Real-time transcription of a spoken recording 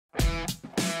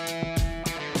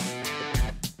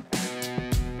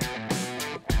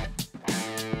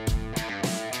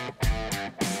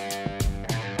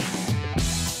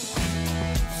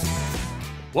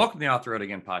Welcome to the Off the Road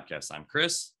Again podcast. I'm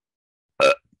Chris.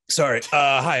 Sorry.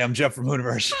 Hi, I'm Jeff from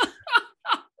Hooniverse.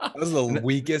 That was the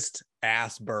weakest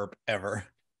ass burp ever.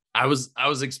 I was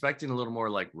expecting a little more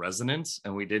like resonance,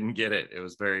 and we didn't get it. It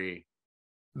was very.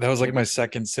 That was like my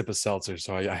second sip of seltzer,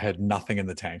 so I had nothing in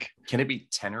the tank. Can it be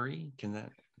tenory?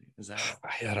 Is that?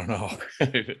 I don't know.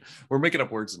 We're making up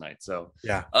words tonight, so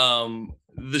yeah.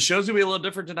 The show's gonna be a little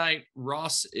different tonight.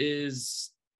 Ross is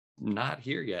not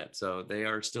here yet, so they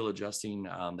are still adjusting.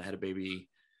 They had a baby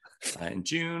in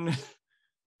June,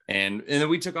 and then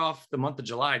we took off the month of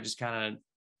July, just kind of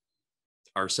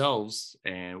ourselves,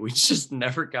 and we just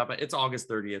never got back. It's August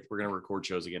 30th. We're gonna record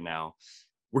shows again now.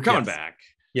 We're coming back.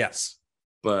 Yes.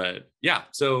 But yeah,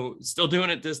 so still doing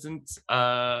it distance.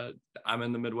 I'm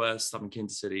in the Midwest. I'm in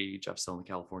Kansas City. Jeff's still in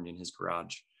California in his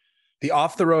garage. The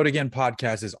Off the Road Again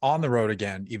podcast is on the road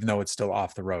again, even though it's still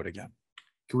off the road again.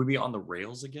 Can we be on the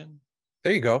rails again?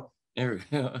 There you go. There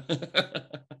we go.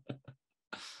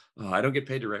 I don't get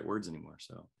paid to write words anymore,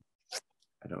 so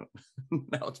I don't.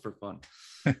 Now it's for fun.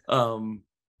 So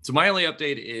my only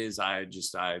update is I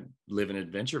live in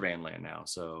adventure van land now.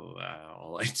 So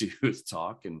all I do is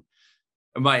talk, and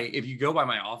if you go by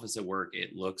my office at work,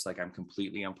 it looks like I'm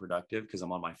completely unproductive because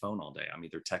I'm on my phone all day. I'm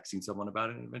either texting someone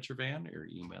about an adventure van or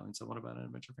emailing someone about an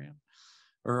adventure van,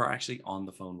 or actually on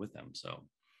the phone with them. So.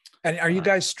 And are you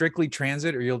guys strictly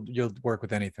transit, or you'll work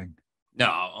with anything?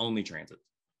 No, only transit.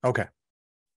 Okay.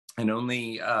 And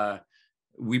only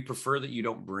we prefer that you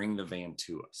don't bring the van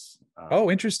to us. Oh,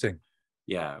 interesting.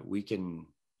 Yeah, we can.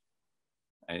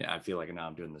 I feel like now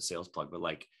I'm doing the sales plug, but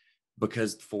like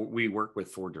because we work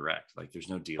with Ford Direct, like there's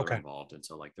no dealer involved, and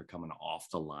so like they're coming off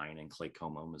the line in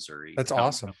Claycomo, Missouri. That's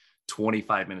awesome.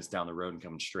 25 minutes down the road and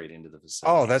coming straight into the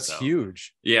facility. Oh, that's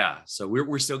huge. Yeah, so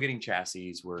we're still getting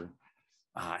chassis.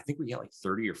 I think we get like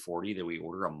 30 or 40 that we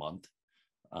order a month.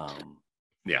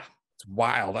 Yeah. It's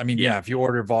wild. I mean, yeah, if you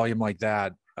order volume like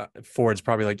that, Ford's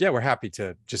probably like, yeah, we're happy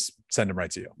to just send them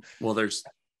right to you. Well, there's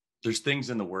things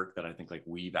in the work that I think like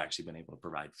we've actually been able to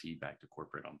provide feedback to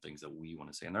corporate on things that we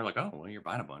want to say. And they're like, oh, well, you're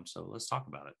buying a bunch, so let's talk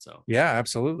about it. So yeah,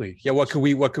 absolutely. Yeah. What could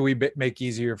we make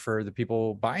easier for the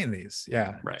people buying these?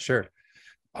 Yeah, right. Sure.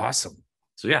 Awesome.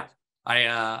 So yeah,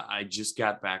 I just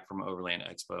got back from Overland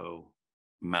Expo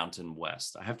Mountain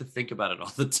West. I have to think about it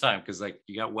all the time because like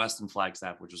you got West and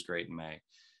Flagstaff, which was great in May,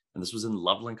 and this was in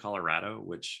Loveland, Colorado.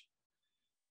 Which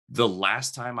the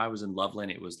last time I was in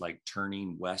Loveland, it was like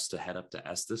turning west to head up to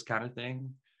Estes kind of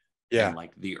thing. Yeah, in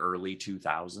like the early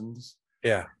 2000s.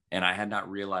 Yeah, and I had not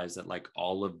realized that like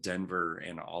all of Denver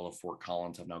and all of Fort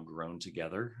Collins have now grown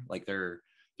together. Like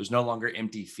there's no longer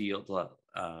empty field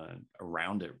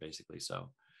around it, basically.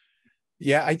 So.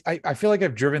 Yeah, I feel like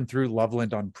I've driven through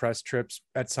Loveland on press trips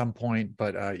at some point,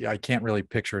 but I can't really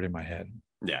picture it in my head.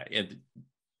 Yeah,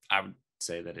 I would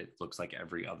say that it looks like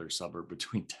every other suburb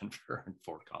between Denver and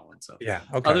Fort Collins. So yeah,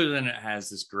 okay. Other than it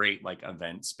has this great like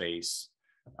event space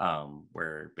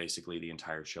where basically the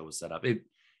entire show was set up.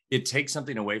 It takes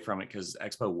something away from it because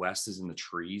Expo West is in the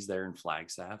trees there in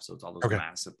Flagstaff, so it's all those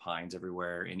massive pines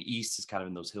everywhere. And East is kind of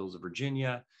in those hills of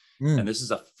Virginia. And this is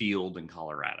a field in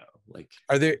Colorado. Like,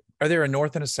 are there a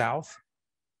north and a south?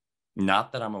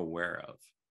 Not that I'm aware of.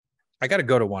 I got to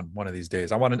go to one of these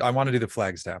days. I want to do the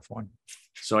Flagstaff one.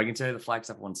 So I can tell you the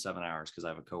Flagstaff one's 7 hours because I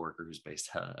have a coworker who's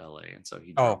based out of LA, and so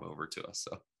he drove over to us.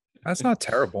 So that's not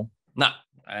terrible. No,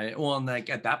 and like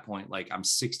at that point, like I'm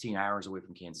 16 hours away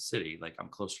from Kansas City. Like I'm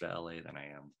closer to LA than I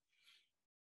am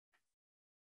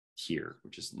here,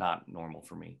 which is not normal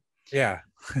for me. Yeah.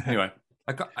 Anyway.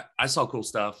 I saw cool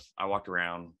stuff. I walked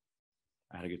around.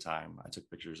 I had a good time. I took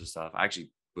pictures of stuff. I actually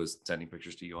was sending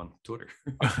pictures to you on Twitter.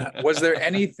 Was there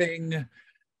anything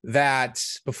that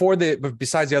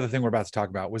besides the other thing we're about to talk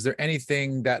about, was there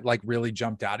anything that like really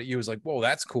jumped out at you? It was like, whoa,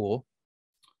 that's cool.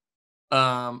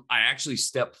 I actually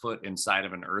stepped foot inside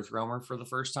of an earth roamer for the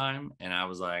first time. And I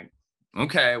was like,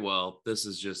 okay, well, this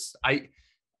is just, I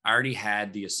already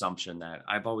had the assumption that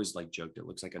I've always like joked it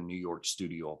looks like a New York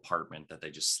studio apartment that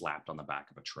they just slapped on the back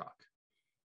of a truck.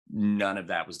 None of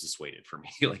that was dissuaded for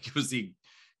me. Like it was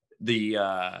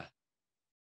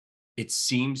it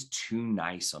seems too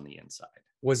nice on the inside.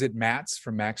 Was it Matt's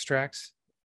from Max Tracks?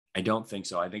 I don't think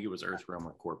so. I think it was Earth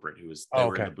Roamer Corporate who was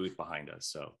were in the booth behind us.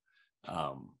 So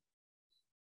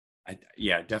it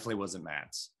definitely wasn't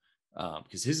Matt's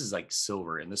because his is like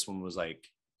silver and this one was like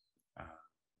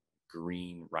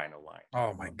green rhino line.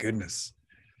 Oh my goodness.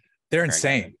 They're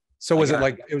insane. So was it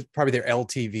was probably their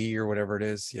LTV or whatever it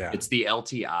is? Yeah. It's the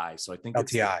LTI. So I think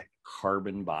LTI. It's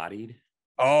carbon bodied.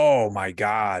 Oh my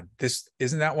God.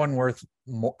 Isn't that one worth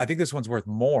more? I think this one's worth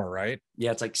more, right?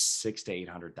 Yeah. It's like 600,000 to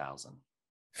 800,000.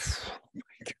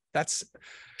 That's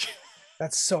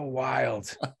That's so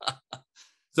wild.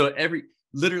 So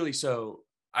so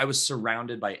I was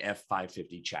surrounded by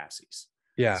F550 chassis.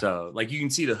 Yeah. So like you can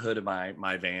see the hood of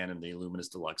my van and the Illuminous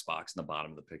Deluxe box in the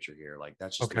bottom of the picture here. Like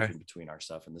that's just looking between our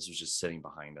stuff. And this was just sitting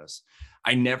behind us.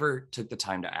 I never took the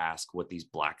time to ask what these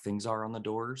black things are on the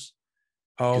doors.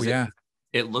 Oh yeah.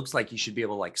 It looks like you should be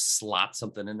able to like slot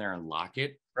something in there and lock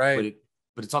it. Right.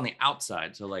 But it's on the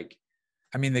outside. So like,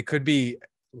 I mean, they could be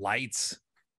lights.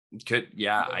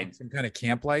 Some kind of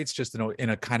camp lights, just in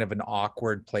a kind of an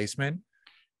awkward placement.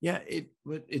 Yeah, it's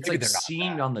maybe like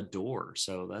seamed on the door.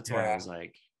 So that's why I was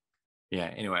like,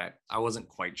 yeah, anyway, I wasn't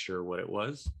quite sure what it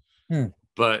was.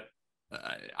 But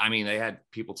I mean, they had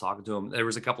people talking to them. There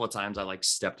was a couple of times I like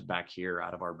stepped back here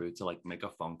out of our booth to like make a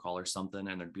phone call or something.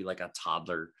 And there'd be like a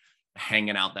toddler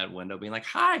hanging out that window being like,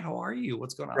 hi, how are you?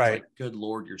 What's going on? Right. Like, good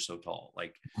Lord, you're so tall.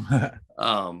 Like,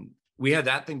 we had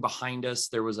that thing behind us.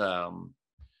 There was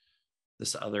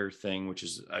this other thing, which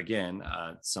is again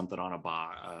something on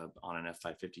on an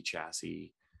F550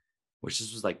 chassis, which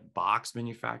this was like box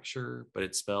manufacturer, but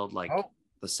it's spelled like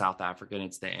the South African.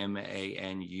 It's the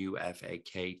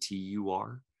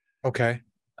MANUFAKTUR. Okay.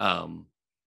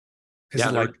 Is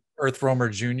it like Earth Roamer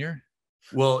Jr.?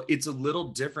 Well, it's a little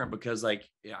different because like,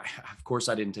 of course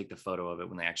I didn't take the photo of it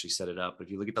when they actually set it up. But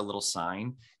if you look at the little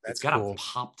sign, it's got a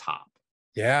pop top.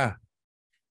 Yeah.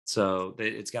 So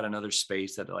it's got another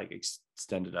space that like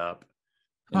extended up.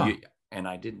 And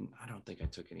I don't think I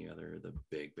took any other of the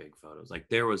big photos. Like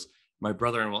my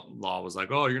brother-in-law was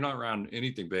like, oh, you're not around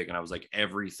anything big. And I was like,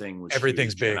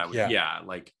 everything's big.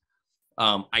 Like,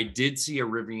 I did see a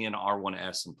Rivian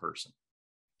R1S in person.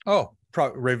 Oh,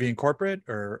 Rivian corporate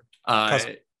or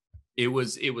it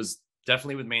was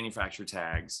definitely with manufacturer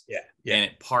tags. Yeah. And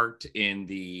it parked in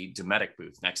the Dometic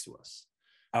booth next to us.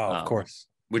 Oh, of course.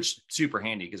 Which super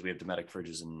handy because we have Dometic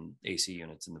fridges and AC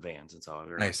units in the vans. And so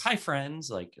we were nice. Like, hi friends.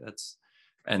 Like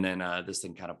and then this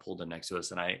thing kind of pulled in next to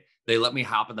us and they let me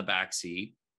hop in the back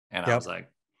seat. And I was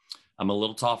like, I'm a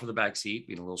little tall for the back seat,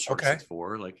 being a little short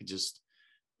 6'4", like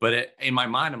but in my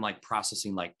mind, I'm like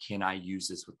processing, like, can I use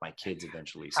this with my kids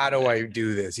eventually? How do I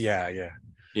do this? Yeah.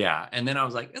 And then I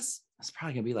was like, it's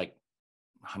probably gonna be like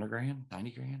 100 grand,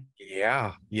 90 grand.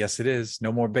 Yeah. Yes, it is.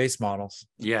 No more base models.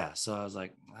 Yeah. So I was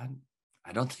like,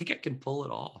 I don't think I can pull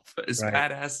it off. It's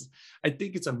badass. I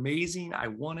think it's amazing. I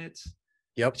want it.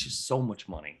 Yep. It's just so much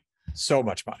money. So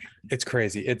much money. It's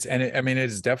crazy. It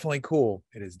is definitely cool.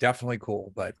 It is definitely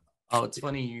cool. But it's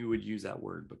funny you would use that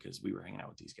word because we were hanging out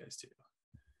with these guys too.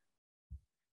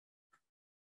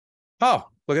 Oh,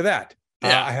 look at that.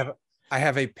 Yeah. I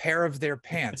have a pair of their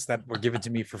pants that were given to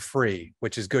me for free,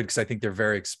 which is good because I think they're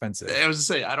very expensive. I was to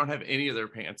say, I don't have any of their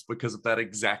pants because of that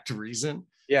exact reason.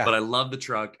 Yeah. But I love the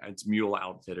truck. It's Mule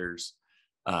Outfitters.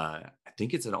 I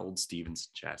think it's an old Stevens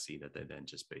chassis that they then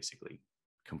just basically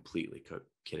completely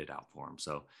kitted out for them.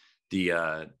 So the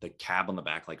cab on the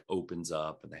back like opens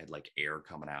up and they had like air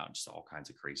coming out, just all kinds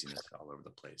of craziness all over the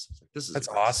place. I was like, that's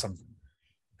awesome.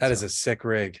 That is a sick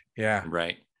rig. Yeah.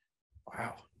 Right.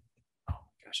 Wow. Oh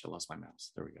gosh, I lost my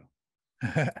mouse. There we go.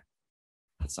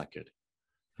 That's not good.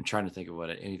 I'm trying to think of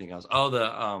anything else. Oh,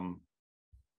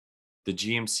 the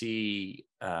GMC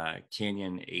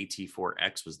Canyon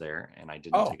AT4X was there, and I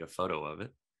didn't take a photo of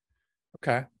it.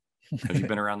 Okay. Have you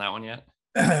been around that one yet?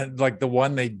 Like the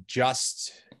one they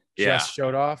just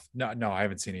showed off? No, I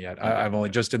haven't seen it yet. Okay. I've only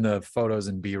just in the photos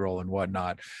and B-roll and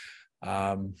whatnot.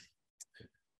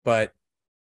 But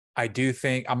I do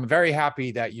think I'm very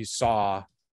happy that you saw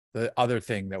the other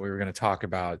thing that we were going to talk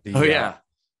about. The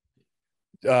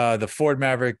Ford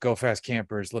Maverick Go Fast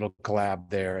Campers little collab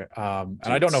there. And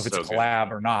I don't know if it's a collab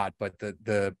or not, but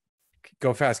the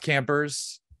Go Fast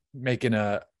Campers making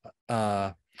an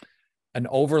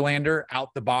Overlander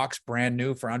out the box, brand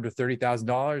new for under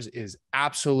 $30,000 is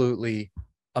absolutely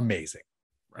amazing.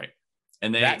 Right.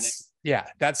 And that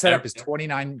setup is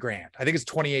 29 grand. I think it's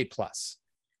 28 plus.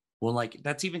 Well, like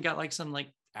that's even got like some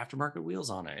like aftermarket wheels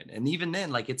on it. And even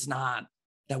then, like that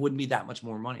wouldn't be that much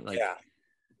more money. Like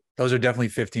those are definitely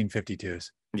 1552s.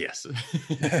 Yes.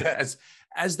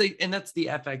 and that's the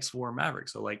FX4 Maverick.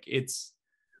 So like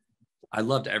I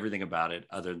loved everything about it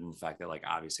other than the fact that like,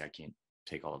 obviously I can't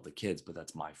take all of the kids, but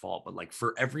that's my fault. But like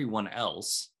for everyone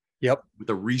else, with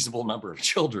a reasonable number of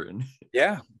children,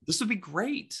 this would be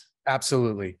great.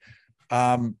 Absolutely.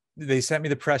 They sent me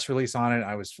the press release on it.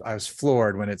 I was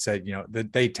floored when it said,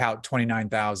 that they tout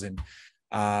 29,000.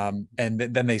 And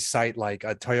then they cite like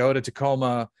a Toyota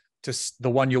Tacoma to the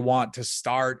one you want to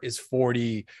start is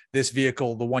 40. This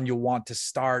vehicle, the one you want to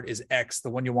start is X. The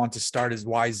one you want to start is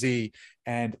YZ.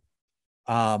 And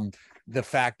the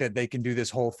fact that they can do this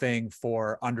whole thing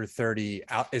for under 30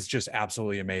 is just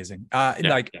absolutely amazing.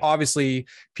 Obviously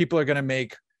people are going to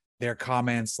make their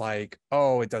comments like,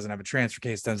 oh, it doesn't have a transfer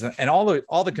case, doesn't, and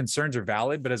all the concerns are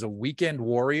valid. But as a weekend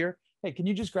warrior, hey, can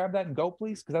you just grab that and go,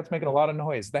 please? Because that's making a lot of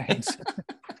noise. Thanks.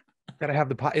 Gotta have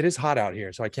the pot. It is hot out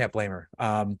here, so I can't blame her.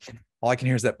 All I can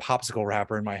hear is that popsicle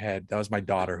wrapper in my head. That was my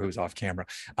daughter who's off camera.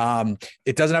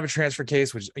 It doesn't have a transfer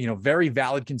case, which, very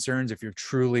valid concerns if you're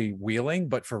truly wheeling,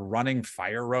 but for running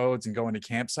fire roads and going to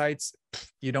campsites,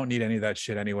 you don't need any of that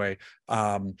shit anyway.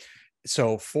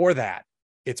 So for that,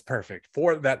 it's perfect.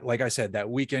 For that, like I said, that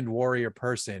weekend warrior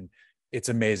person, it's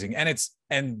amazing.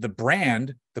 And the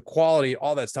brand, the quality,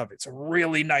 all that stuff, it's a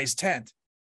really nice tent.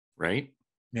 Right?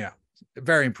 Yeah.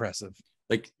 Very impressive.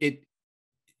 Like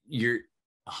you're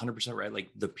 100% right. Like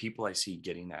the people I see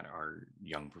getting that are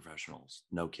young professionals,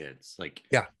 no kids. Like,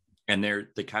 yeah. And they're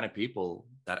the kind of people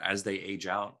that as they age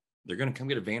out, they're going to come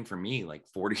get a van from me like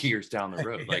 40 years down the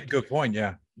road. Like, good point.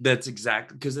 Yeah. That's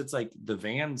exactly, because it's like the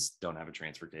vans don't have a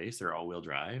transfer case. They're all-wheel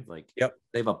drive. Like, yep.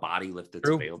 They have a body lift that's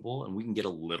True. available, and we can get a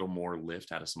little more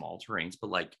lift out of small terrains, but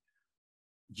like,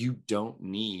 you don't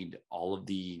need all of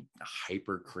the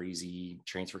hyper crazy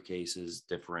transfer cases,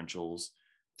 differentials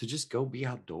to just go be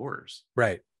outdoors.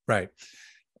 Right.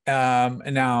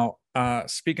 And now,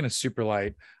 speaking of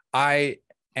Superlite, I've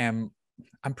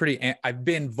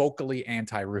been vocally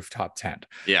anti-rooftop tent.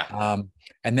 Yeah.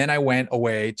 And then I went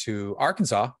away to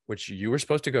Arkansas, which you were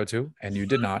supposed to go to, and you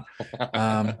did not.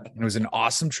 It was an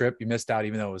awesome trip. You missed out,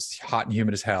 even though it was hot and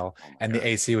humid as hell. And the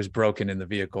AC was broken in the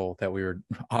vehicle that we were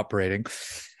operating.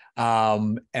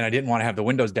 And I didn't want to have the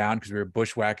windows down because we were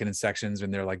bushwhacking in sections,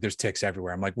 and they're like, there's ticks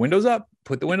everywhere. I'm like, windows up,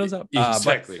 put the windows up.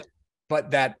 Exactly.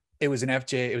 But that it was an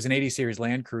FJ, it was an 80 series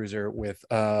Land Cruiser with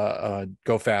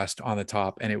Go Fast on the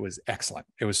top, and it was excellent.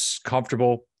 It was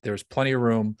comfortable. There was plenty of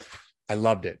room. I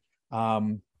loved it.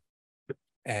 And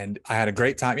I had a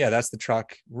great time. Yeah, that's the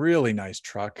truck. Really nice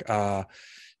truck. I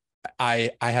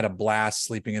had a blast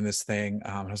sleeping in this thing.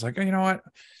 I was like, oh, you know what?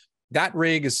 That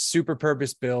rig is super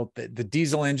purpose built. The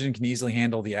diesel engine can easily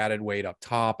handle the added weight up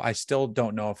top. I still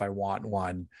don't know if I want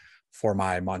one for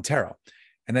my Montero.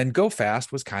 And then Go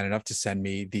Fast was kind enough to send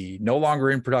me the no longer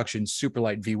in production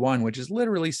Superlite V1, which is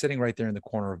literally sitting right there in the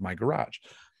corner of my garage.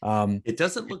 It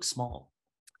doesn't look small.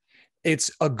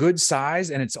 It's a good size,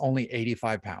 and it's only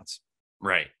 85 pounds.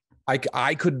 Right.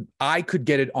 I could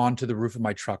get it onto the roof of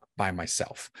my truck by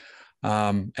myself.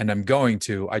 And I'm going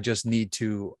to, I just need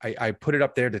to, I put it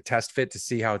up there to test fit to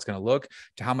see how it's going to look,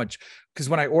 to how much, because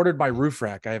when I ordered my roof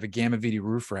rack, I have a Gamma VD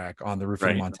roof rack on the roof of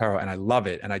the Montero, and I love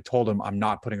it. And I told him I'm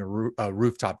not putting a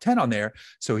rooftop tent on there.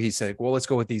 So he said, well, let's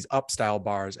go with these up style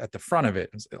bars at the front of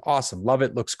it. Awesome. Love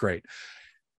it. Looks great.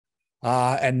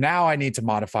 And now I need to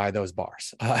modify those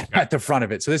bars at the front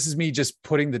of it. So this is me just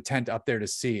putting the tent up there to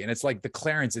see. And it's like the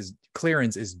clearance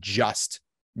is just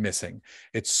missing.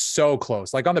 It's so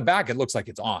close. Like on the back, it looks like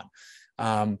it's on,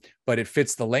 but it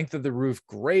fits the length of the roof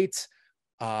great.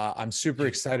 I'm super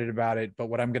excited about it. But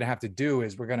what I'm going to have to do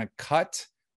is we're going to cut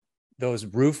those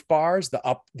roof bars,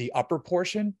 the upper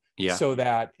portion, so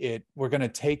that we're going to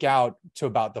take out to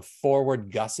about the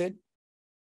forward gusset,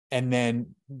 and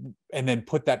then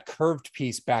put that curved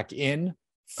piece back in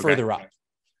further up.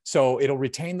 So it'll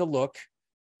retain the look.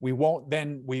 We won't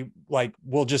then, we'll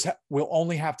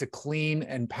only have to clean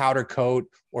and powder coat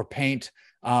or paint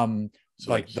the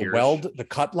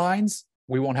cut lines.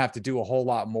 We won't have to do a whole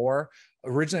lot more.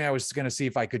 Originally, I was going to see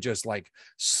if I could just like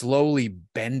slowly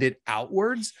bend it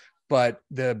outwards, but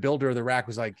the builder of the rack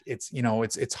was like,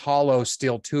 it's hollow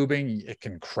steel tubing. It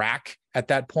can crack at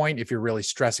that point if you're really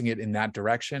stressing it in that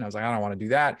direction. I was like, I don't want to do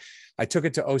that. I took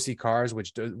it to OC Cars,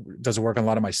 which does work on a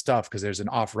lot of my stuff, because there's an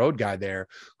off-road guy there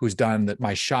who's done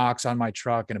my shocks on my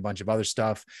truck and a bunch of other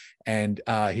stuff. And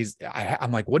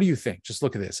I'm like, what do you think? Just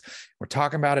look at this. We're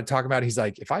talking about it. He's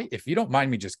like, if you don't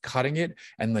mind me just cutting it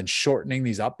and then shortening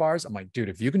these up bars, I'm like, dude,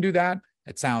 if you can do that,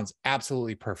 it sounds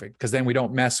absolutely perfect, because then we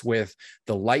don't mess with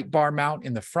the light bar mount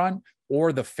in the front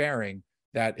or the fairing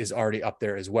that is already up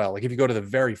there as well. Like if you go to the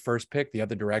very first pick, the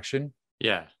other direction.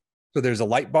 Yeah. So there's a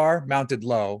light bar mounted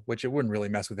low, which it wouldn't really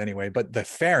mess with anyway, but the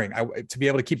fairing, to be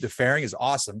able to keep the fairing is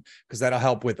awesome, because that'll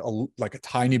help with a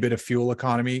tiny bit of fuel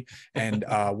economy and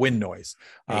wind noise.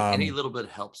 Any little bit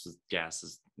helps with gas,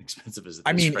 as expensive as it is.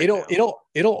 I mean,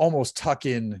 it'll almost tuck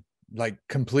in like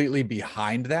completely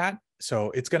behind that.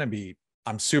 So it's going to be,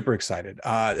 I'm super excited,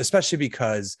 especially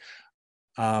because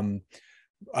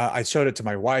I showed it to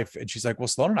my wife and she's like, well,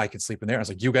 Sloan and I can sleep in there. I was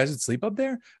like, you guys would sleep up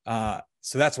there?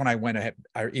 So that's when I went ahead,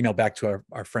 I emailed back to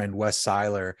our friend Wes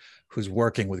Seiler, who's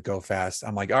working with Go Fast.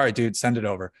 I'm like, all right, dude, send it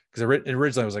over. Because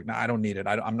originally I was like, no, I don't need it.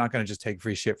 I'm not going to just take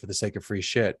free shit for the sake of free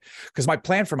shit. Because my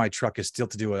plan for my truck is still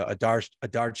to do a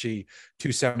Darchi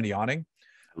 270 awning.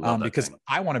 Because thing.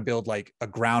 I want to build like a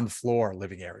ground floor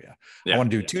living area. I want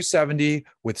to do 270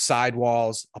 with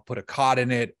sidewalls. I'll put a cot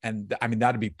in it. And I mean,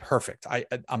 that'd be perfect.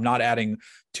 I'm not adding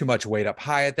too much weight up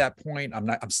high at that point.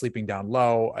 I'm sleeping down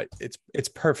low. It's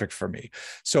perfect for me.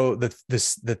 So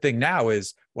the thing now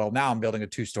is, well, now I'm building a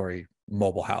 2-story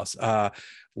mobile house.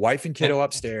 Wife and kiddo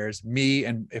upstairs, me,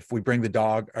 and if we bring the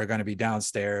dog, are going to be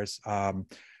downstairs.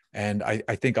 And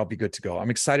I think I'll be good to go. I'm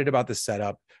excited about this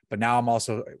setup, but now I'm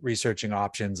also researching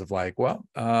options of like, well,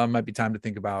 might be time to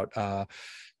think about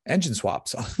engine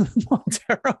swaps on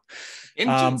Montero.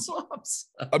 Engine swaps.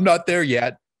 I'm not there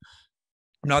yet.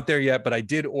 But I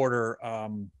did order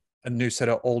a new set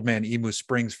of Old Man Emu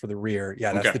springs for the rear.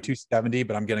 Yeah, that's the 270,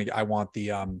 but I want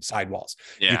the sidewalls.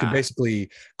 Yeah. You can basically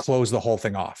close the whole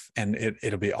thing off and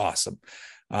it'll be awesome.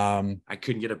 I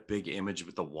couldn't get a big image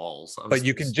with the walls, but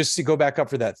you can just go back up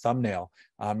for that thumbnail.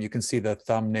 You can see the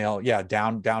thumbnail. Yeah.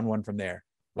 Down one from there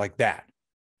like that.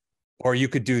 Or you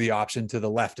could do the option to the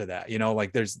left of that,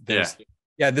 like there's this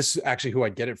is actually who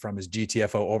I'd get it from is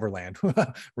GTFO Overland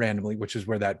randomly, which is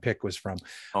where that pick was from.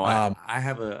 I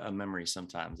have a memory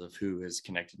sometimes of who has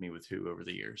connected me with who over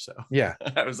the years. So yeah,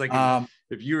 I was like,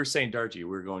 if you were saying Darchi,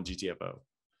 we're going GTFO.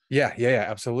 Yeah,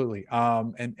 absolutely.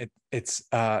 And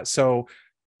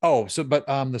but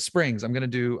the springs I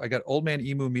got Old Man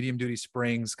Emu medium duty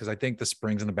springs because I think the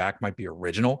springs in the back might be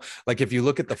original. Like if you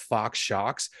look at the Fox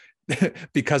shocks,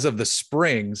 because of the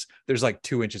springs, there's like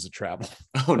 2 inches of travel.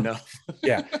 Oh no.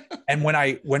 Yeah. And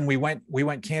when we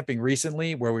went camping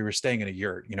recently where we were staying in a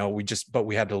yurt, but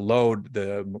we had to load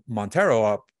the Montero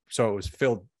up. So it was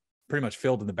pretty much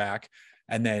filled in the back.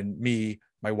 And then me,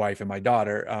 my wife and my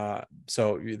daughter.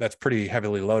 So that's pretty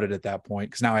heavily loaded at that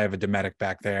point. Cause now I have a Dometic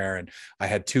back there and I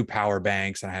had 2 power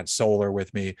banks and I had solar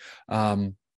with me.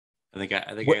 I think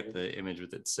I got the image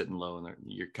with it sitting low and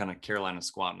you're kind of Carolina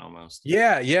squatting almost.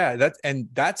 Yeah.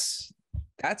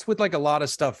 That's with like a lot of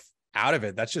stuff out of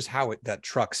it. That's just how that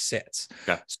truck sits.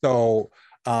 Okay. So,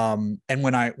 and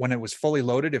when it was fully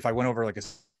loaded, if I went over like a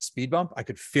speed bump, I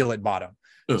could feel it bottom.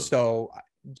 Ugh. So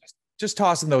just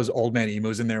tossing those Old Man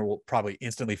Emus in there will probably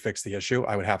instantly fix the issue.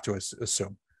 I would have to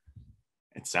assume.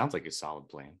 It sounds like a solid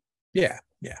plan. Yeah.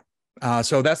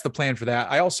 So that's the plan for that.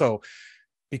 I also,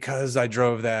 because I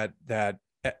drove that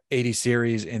 80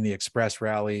 series in the Express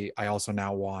Rally, I also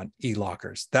now want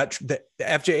e-lockers. The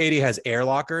FJ80 has air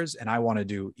lockers, and I want to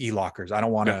do e-lockers. I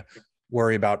don't want to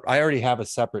worry about. I already have a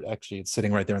separate. Actually, it's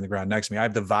sitting right there on the ground next to me. I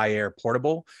have the Viair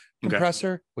portable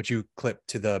compressor, which you clip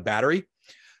to the battery.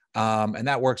 And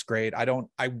that works great.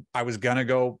 I was gonna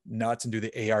go nuts and do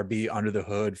the ARB under the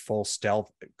hood, full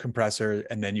stealth compressor,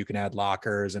 and then you can add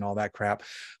lockers and all that crap.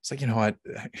 It's like, you know what?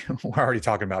 We're already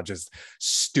talking about just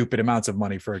stupid amounts of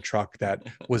money for a truck that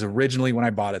was originally, when I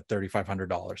bought it,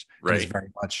 $3,500. Right. It's very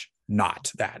much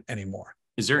not that anymore.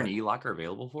 Is there an e-locker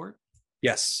available for it?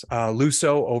 Yes.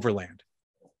 Lusso Overland.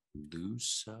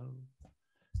 Lusso.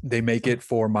 They make it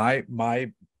for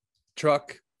my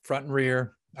truck, front and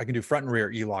rear. I can do front and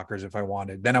rear e-lockers if I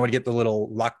wanted. Then I would get the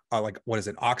little lock, aux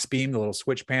beam, the little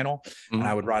switch panel. Mm-hmm. And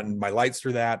I would run my lights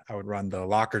through that. I would run the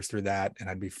lockers through that, and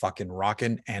I'd be fucking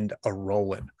rocking and a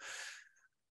rolling.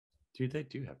 Dude, they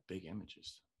do have big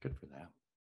images. Good for them.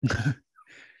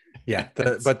 Yeah.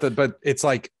 But it's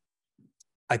like,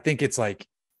 I think it's like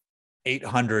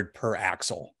 800 per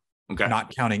axle. Okay.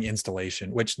 Not counting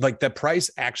installation, which like the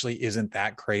price actually isn't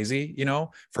that crazy,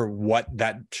 for what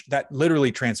that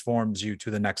literally transforms you to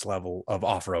the next level of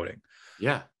off-roading.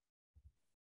 Yeah.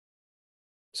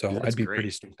 So I'd be pretty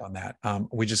stoked on that. I'm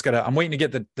waiting to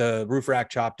get the roof rack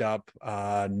chopped up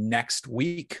next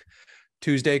week,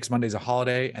 Tuesday, because Monday's a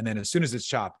holiday. And then as soon as it's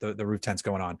chopped, the roof tent's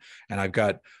going on. And I've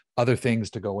got other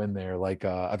things to go in there. Like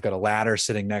I've got a ladder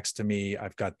sitting next to me.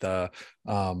 I've got the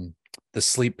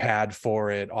sleep pad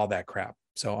for it, all that crap.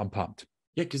 So I'm pumped.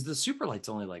 Yeah, because the Superlite's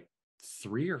only like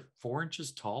 3 or 4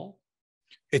 inches tall.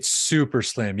 It's super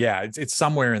slim. Yeah, it's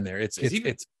somewhere in there. It's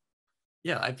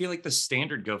yeah. I feel like the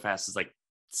standard Go Fast is like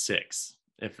 6,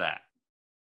 if that.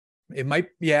 It might.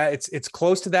 Yeah, it's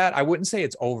close to that. I wouldn't say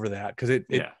it's over that because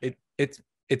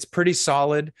it's pretty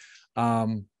solid.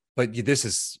 But this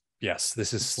is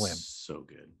slim. So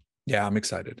good. Yeah, I'm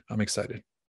excited.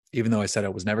 Even though I said I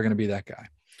was never going to be that guy.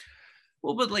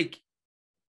 Well, but like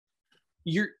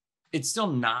it's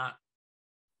still not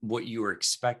what you were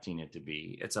expecting it to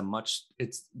be. It's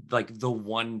like the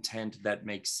one tent that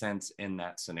makes sense in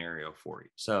that scenario for you.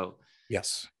 So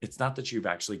yes, it's not that you've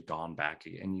actually gone back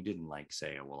and you didn't like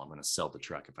say, oh, well, I'm going to sell the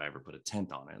truck if I ever put a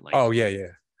tent on it. Like, oh yeah,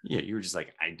 you were just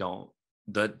like,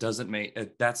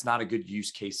 that's not a good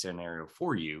use case scenario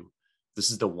for you. This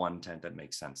is the one tent that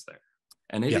makes sense there.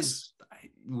 And it is,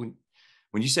 when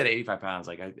you said 85 pounds,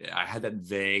 like I had that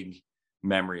vague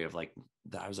memory of like,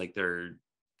 I was like, they're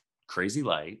crazy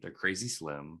light, they're crazy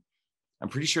slim. I'm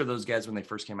pretty sure those guys, when they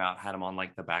first came out, had them on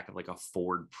like the back of like a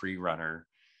Ford pre-runner,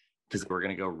 because they were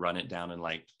going to go run it down in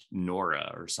like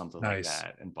Nora or something like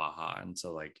that in Baja. And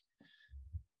so like,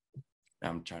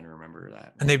 I'm trying to remember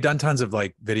that. And they've done tons of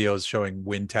like videos showing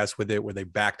wind tests with it, where they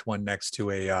backed one next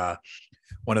to a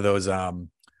one of those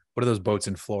what are those boats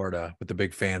in Florida with the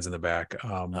big fans in the back?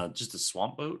 Just a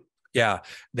swamp boat. Yeah,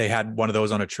 they had one of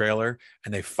those on a trailer,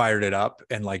 and they fired it up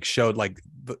and like showed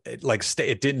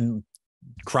it didn't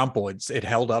crumple. It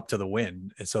held up to the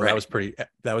wind, and so that was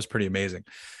pretty amazing.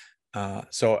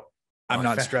 So I'm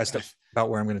not stressed about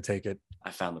where I'm going to take it.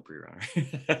 I found the pre-runner.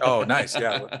 Oh, nice.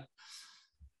 Yeah.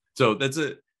 So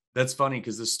that's funny,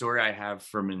 because the story I have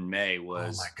from in May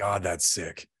was, oh my God, that's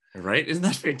sick. Right? Isn't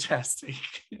that fantastic?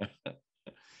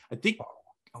 I think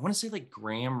I want to say like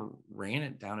Graham ran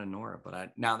it down in Nora, but I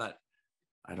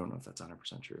don't know if that's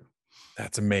 100% true.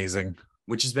 That's amazing.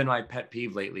 Which has been my pet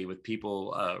peeve lately with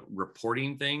people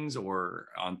reporting things or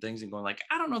on things and going like,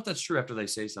 I don't know if that's true after they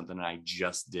say something and I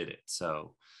just did it.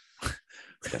 So I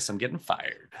guess I'm getting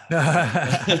fired.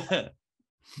 Yeah.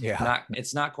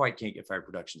 It's not quite Can't Get Fired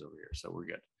Productions over here, so we're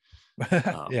good.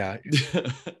 Yeah.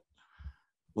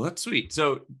 Well, that's sweet.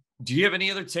 So do you have any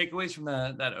other takeaways from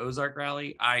that Ozark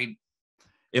rally?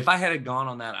 If I had gone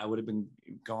on that, I would have been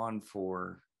gone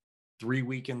for 3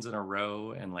 weekends in a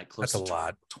row and like close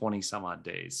to 20 some odd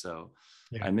days. So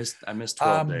yeah. I missed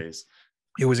 12 days.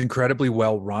 It was incredibly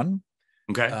well run.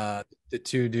 Okay. The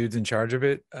two dudes in charge of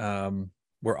it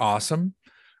were awesome.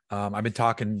 I've been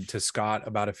talking to Scott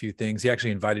about a few things. He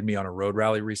actually invited me on a road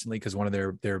rally recently because one of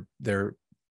their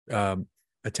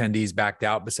attendees backed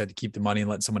out, but said to keep the money and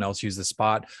let someone else use the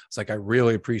spot. It's like, I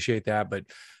really appreciate that, but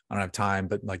I don't have time,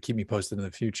 but like, keep me posted in the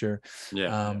future.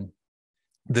 Yeah.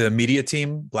 The media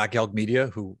team, Black Elk Media,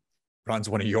 who runs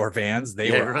one of your vans, they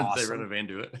were awesome. They run a van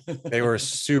to it. They were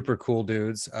super cool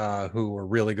dudes who were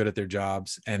really good at their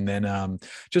jobs. And then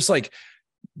just like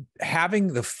having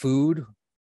the food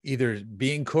either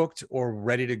being cooked or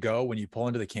ready to go when you pull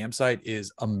into the campsite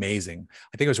is amazing.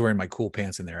 I think I was wearing my cool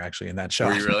pants in there actually in that shot.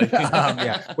 Were you really?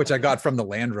 Yeah, which I got from the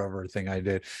Land Rover thing I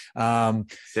did.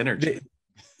 Synergy.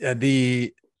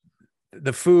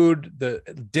 The food, the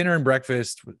dinner and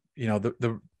breakfast, you know,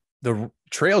 the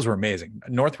trails were amazing.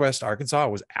 Northwest Arkansas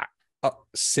was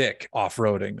sick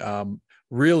off-roading.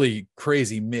 Really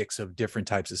crazy mix of different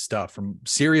types of stuff, from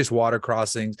serious water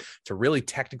crossings to really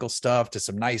technical stuff to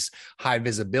some nice high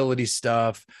visibility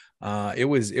stuff. It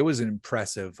was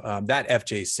impressive. That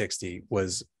FJ60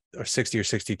 was, or 60 or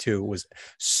 62, was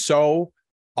so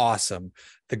awesome.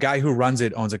 The guy who runs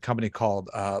it owns a company called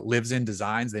Lives In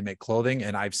Designs. They make clothing,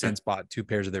 and I've since bought 2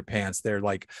 pairs of their pants. They're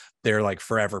like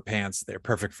forever pants. They're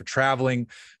perfect for traveling.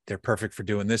 They're perfect for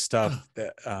doing this stuff.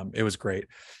 It was great.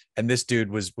 And this dude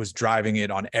was driving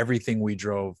it on everything we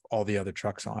drove all the other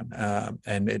trucks on.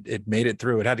 And it made it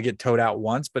through. It had to get towed out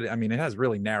once, but I mean, it has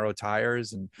really narrow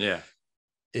tires. And yeah,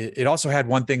 it also had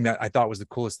one thing that I thought was the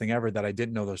coolest thing ever that I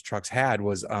didn't know those trucks had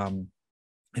was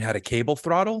it had a cable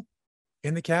throttle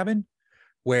in the cabin,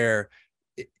 where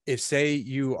if say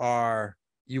you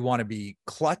want to be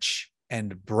clutch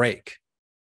and brake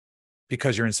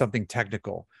because you're in something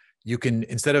technical, you can,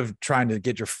 instead of trying to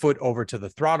get your foot over to the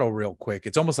throttle real quick,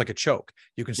 it's almost like a choke.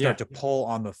 You can start to pull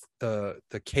on the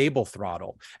cable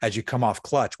throttle as you come off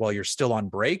clutch while you're still on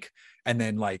brake, and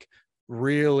then like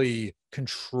really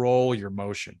control your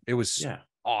motion. It was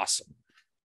awesome.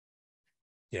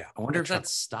 Yeah. I wonder if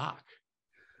that's stock.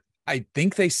 I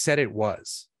think they said it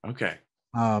was. Okay.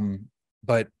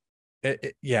 But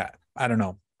yeah, I don't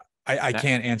know. I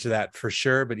can't answer that for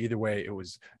sure, but either way, it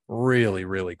was really,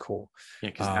 really cool. Yeah,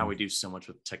 because now we do so much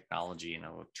with technology and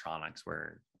electronics,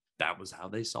 where that was how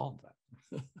they solved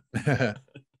that.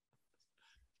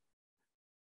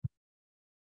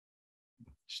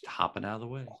 Just hopping out of the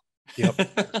way.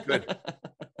 Yep, good.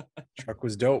 Truck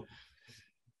was dope.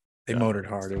 They motored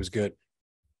hard. It was good.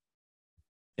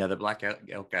 Yeah, the Black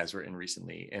Elk guys were in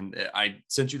recently, and I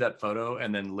sent you that photo,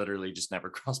 and then literally just never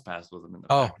crossed paths with them.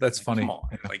 Oh, that's funny. Come on,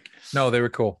 like, no, they were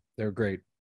cool. They were great.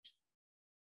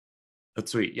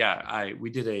 That's sweet. Yeah, we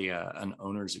did an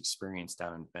owner's experience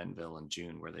down in Bentonville in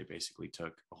June, where they basically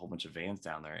took a whole bunch of vans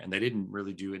down there, and they didn't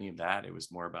really do any of that. It was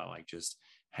more about like just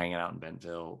hanging out in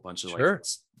Bentonville, a bunch of like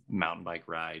mountain bike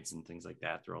rides and things like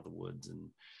that through all the woods. And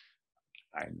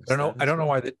I don't know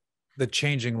why the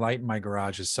changing light in my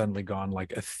garage has suddenly gone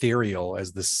like ethereal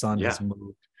as the sun has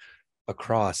moved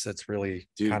across. That's really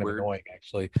kind of annoying,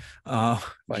 actually.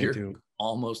 You're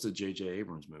almost a J.J.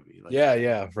 Abrams movie. Like,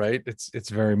 yeah, right. It's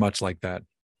very much like that.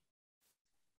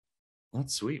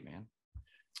 That's sweet, man.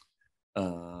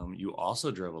 You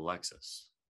also drove a Lexus.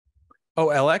 Oh,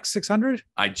 LX 600?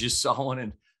 I just saw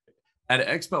one at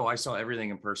Expo. I saw everything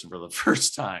in person for the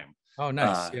first time. Oh,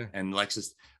 nice. Yeah. And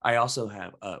Lexus. I also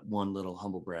have one little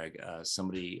humble brag.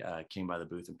 Somebody came by the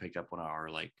booth and picked up one of our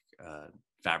like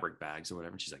fabric bags or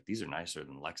whatever. And she's like, "These are nicer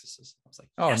than Lexus's." I was like,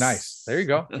 "Oh, yes. Nice. There you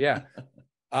go." Yeah.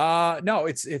 No,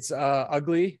 it's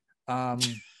ugly on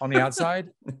the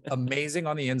outside, amazing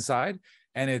on the inside,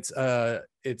 and it's the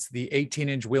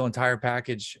 18-inch wheel and tire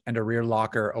package and a rear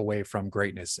locker away from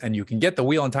greatness. And you can get the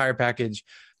wheel and tire package.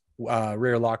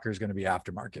 Rear locker is going to be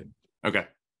aftermarket. Okay.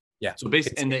 Yeah. So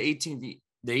basically, and the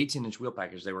 18-inch wheel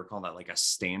package, they were calling that like a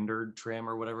standard trim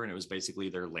or whatever, and it was basically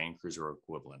their Land Cruiser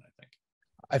equivalent, I think.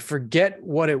 I forget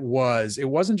what it was. It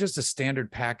wasn't just a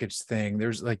standard package thing.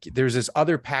 There's this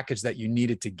other package that you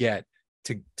needed to get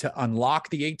to unlock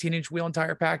the 18-inch wheel and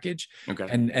tire package. Okay.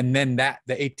 And then the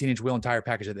 18-inch wheel and tire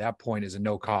package at that point is a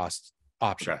no cost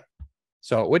option. Okay.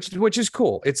 So which is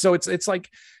cool. It's like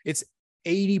it's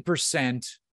 80%.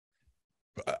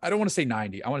 I don't want to say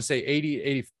 90. I want to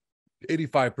say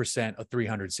 85% a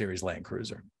 300 series Land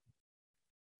Cruiser.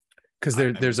 Because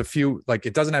there's a few, like,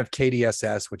 it doesn't have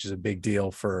KDSS, which is a big deal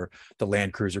for the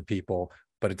Land Cruiser people,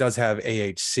 but it does have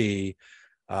AHC,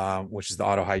 which is the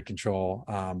auto height control.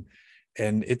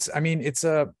 And it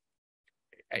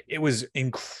was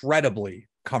incredibly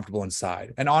comfortable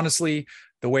inside. And honestly,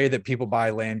 the way that people buy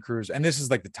Land Cruiser, and this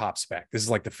is like the top spec, this is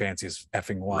like the fanciest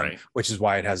effing one, right, which is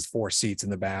why it has 4 seats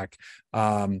in the back.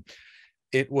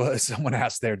 It was, someone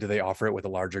asked there, do they offer it with a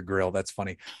larger grill? That's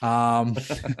funny. So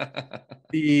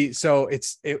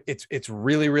it's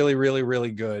really, really, really,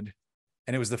 really good.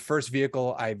 And it was the first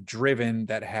vehicle I've driven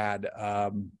that had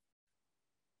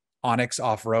Onyx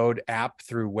off-road app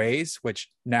through Waze,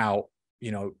 which now,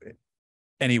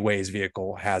 any Waze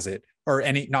vehicle has it, or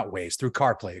not Waze, through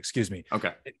CarPlay, excuse me.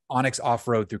 Okay. Onyx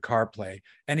off-road through CarPlay.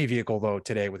 Any vehicle though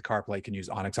today with CarPlay can use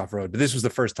Onyx off-road, but this was the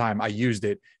first time I used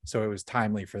it, so it was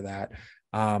timely for that.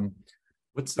 I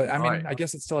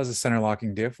guess it still has a center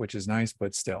locking diff, which is nice,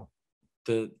 but still.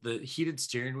 The heated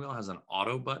steering wheel has an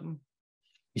auto button.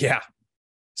 Yeah.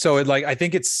 So I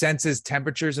think it senses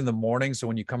temperatures in the morning. So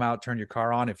when you come out, turn your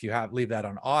car on, if you leave that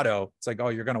on auto, it's like, oh,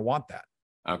 you're going to want that.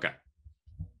 Okay.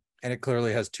 And it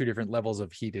clearly has 2 different levels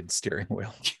of heated steering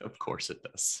wheel. Of course it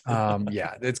does.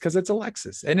 Yeah, it's because it's a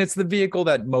Lexus, and it's the vehicle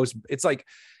that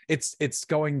it's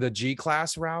going the G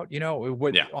class route.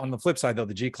 On the flip side though,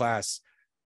 the G class,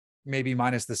 maybe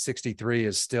minus the 63,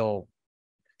 is still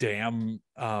damn.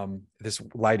 This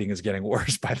lighting is getting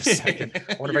worse by the second.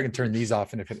 I wonder if I can turn these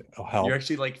off and if it'll help. You're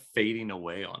actually like fading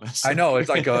away on us. I know, it's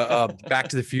like a Back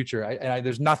to the Future.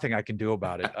 There's nothing I can do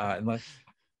about it unless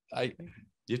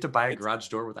you have to buy a garage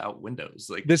door without windows.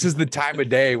 Like, this is the time of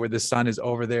day where the sun is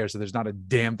over there, so there's not a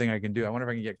damn thing I can do. I wonder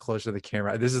if I can get closer to the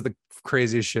camera. This is the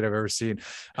craziest shit I've ever seen.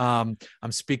 I'm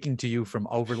speaking to you from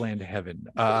Overland heaven.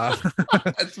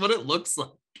 That's what it looks like.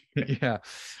 Yeah.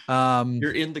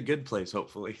 You're in the good place,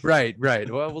 hopefully. Right.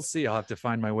 Well, we'll see. I'll have to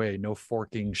find my way. No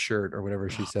forking shirt or whatever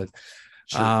she says.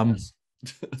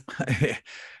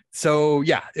 So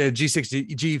yeah,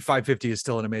 G550 is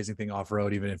still an amazing thing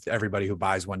off-road, even if everybody who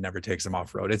buys one never takes them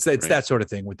off-road. It's right. That sort of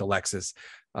thing with the Lexus.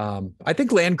 I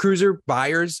think Land Cruiser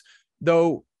buyers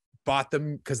though bought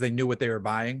them because they knew what they were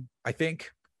buying, I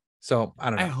think. So I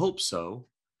don't know. I hope so.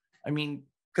 I mean,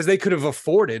 because they could have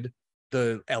afforded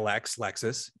the LX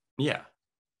Lexus. Yeah.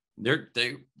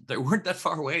 They weren't that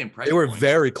far away in price. They were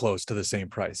very close to the same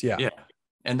price. Yeah. Yeah.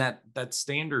 And that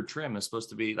standard trim is supposed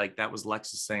to be like, that was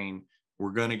Lexus saying, we're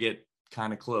going to get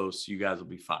kind of close. You guys will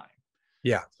be fine.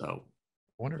 Yeah. So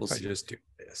I wonder if I just do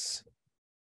this.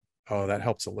 Oh, that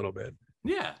helps a little bit.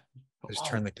 Yeah. Just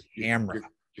turn the camera.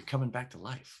 You're coming back to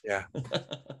life. Yeah.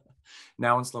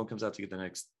 Now when Sloan comes out to get the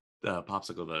next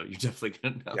popsicle though, you're definitely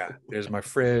going to know. Yeah. There's my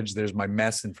fridge. There's my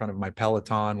mess in front of my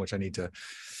Peloton, which I need to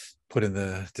put in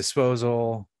the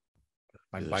disposal.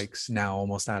 My bike's now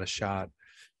almost out of shot.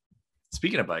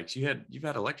 Speaking of bikes, you've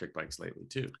had electric bikes lately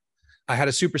too. I had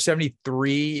a Super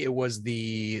 73. It was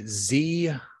the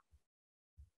Z.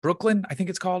 Brooklyn, I think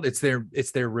it's called. It's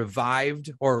their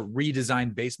revived or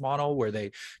redesigned base model where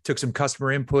they took some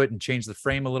customer input and changed the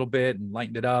frame a little bit and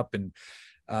lightened it up, and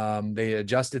they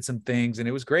adjusted some things, and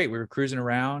it was great. We were cruising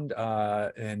around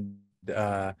I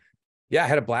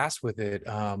had a blast with it.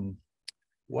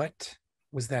 What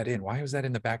was that in? Why was that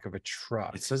in the back of a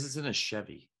truck? It says it's in a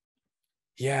Chevy.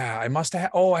 Yeah, I must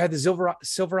have. Oh, I had the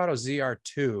Silverado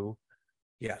ZR2.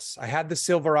 Yes, I had the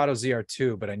Silverado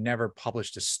ZR2, but I never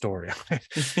published a story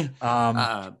on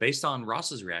it. Based on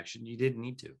Ross's reaction, you didn't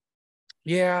need to.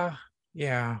 Yeah.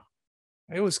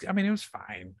 It was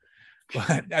fine.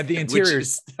 But the interior,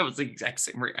 that was the exact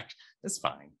same reaction. That's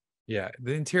fine. Yeah,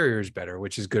 the interior is better,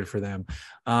 which is good for them.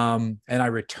 And I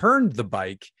returned the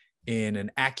bike in an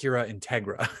Acura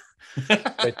Integra.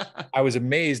 But I was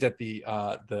amazed at the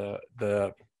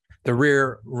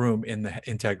rear room in the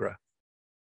Integra.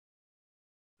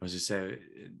 I was just saying,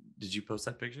 did you post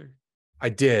that picture? I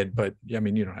did, but I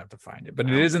mean, you don't have to find it. But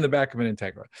it is in the back of an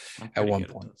Integra at one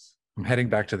point. I'm heading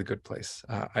back to the good place.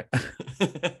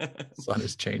 Sun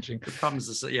is changing. The problem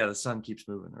is, the sun keeps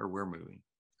moving, or we're moving.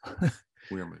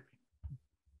 We're moving.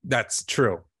 That's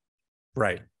true.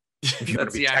 Right. If you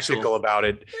want to be technical about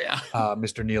it,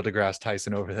 Mr. Neil deGrasse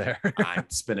Tyson over there. I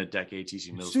spent a decade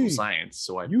teaching middle school science,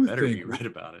 so I better be right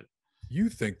about it. You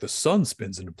think the sun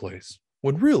spins into place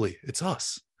when really it's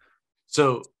us.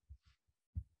 So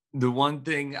the one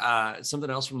thing, something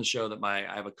else from the show that I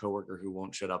have a coworker who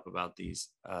won't shut up about these.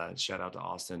 Shout out to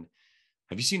Austin.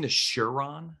 Have you seen the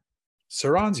Chiron?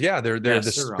 Chirons? Yeah, they're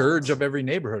the scourge of every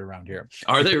neighborhood around here.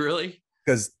 Are they really?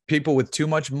 Because people with too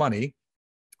much money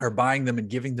are buying them and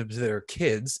giving them to their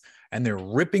kids, and they're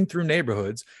ripping through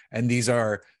neighborhoods. And these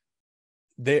are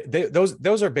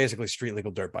those are basically street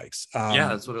legal dirt bikes.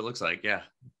 That's what it looks like. Yeah,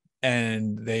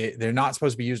 and they're not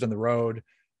supposed to be used on the road,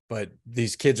 but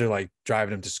these kids are like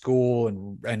driving them to school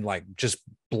and like just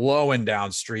blowing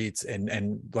down streets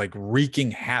and like wreaking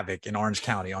havoc in Orange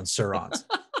County on Chirons.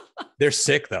 They're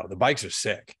sick though. The bikes are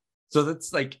sick. So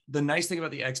that's like the nice thing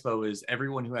about the expo is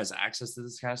everyone who has access to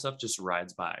this kind of stuff just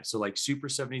rides by. So like Super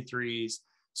 73s,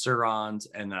 Chirons,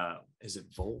 and is it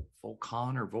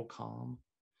Volcom or Volcom?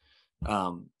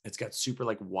 It's got super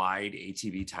like wide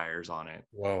ATV tires on it.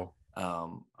 Whoa.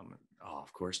 Of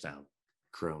course now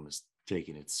Chrome is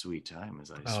taking its sweet time as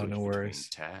I switch between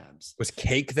tabs. Was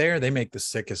Cake there? They make the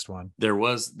sickest one. There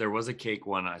was a Cake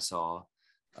one I saw.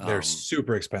 They're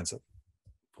super expensive.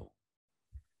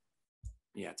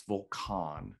 Yeah, it's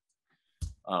Volcom.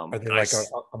 Are they like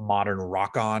a modern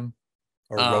Rock-On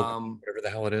or whatever the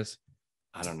hell it is?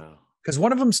 I don't know. Because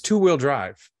one of them's 2-wheel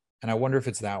drive, and I wonder if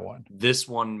it's that one. This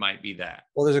one might be that.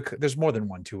 Well, there's more than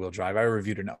one 2-wheel drive. I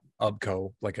reviewed an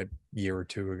Ubco like a year or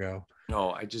two ago.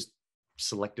 No, I just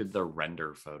selected the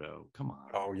render photo. Come on.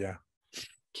 Oh yeah,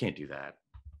 can't do that.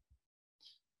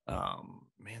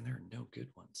 Man, there are no good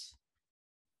ones.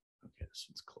 Okay, this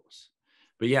one's close.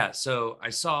 But yeah, so I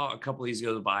saw a couple of these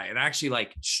go by, and I actually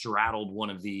like straddled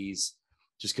one of these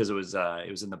just because it was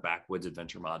in the Backwoods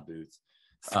Adventure Mod booth.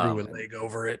 Threw a leg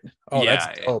over it. Oh, yeah,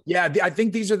 that's dope. Yeah, I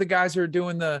think these are the guys who are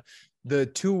doing the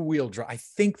 2-wheel drive. I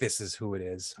think this is who it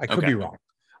is. I could be wrong,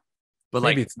 but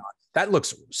maybe it's not. That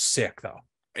looks sick though.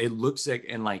 It looks sick,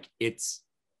 and like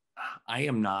I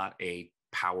am not a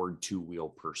powered 2-wheel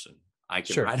person. I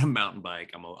can ride a mountain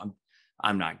bike.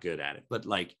 I'm not good at it, but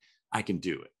like I can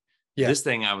do it. Yeah. This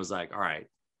thing, I was like, all right,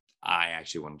 I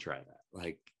actually want to try that.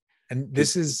 Like, and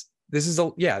this is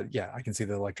I can see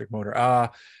the electric motor.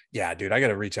 Yeah, dude, I got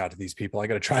to reach out to these people. I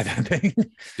got to try that thing.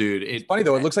 Dude, it's funny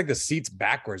though. It looks like the seat's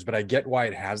backwards, but I get why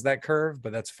it has that curve,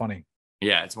 but that's funny.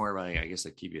 Yeah. It's more like, I guess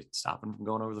they keep you stopping from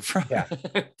going over the front. Yeah.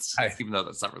 Even though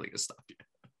that's not really going to stop you.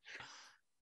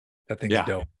 That thing's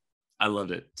dope. I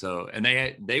loved it. So, and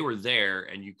they were there,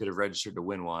 and you could have registered to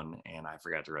win one, and I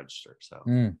forgot to register. So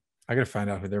I got to find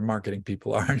out who their marketing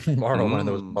people are and borrow one of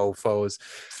those mofos.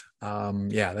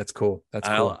 Yeah, that's cool.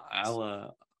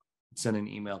 I'll send an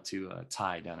email to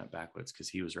Ty down at Backwoods because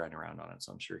he was riding around on it.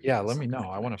 So I'm sure. Let me know.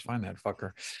 I want to find that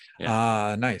fucker.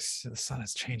 Yeah. Nice. The sun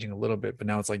is changing a little bit, but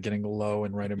now it's like getting low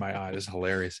and right in my eye. This is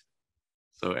hilarious.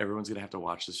 So everyone's gonna have to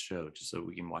watch this show just so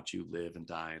we can watch you live and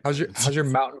die. How's your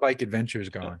mountain bike adventures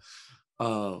going?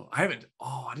 I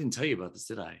didn't tell you about this,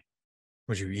 did I?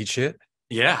 Would you eat shit?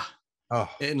 Yeah. Oh,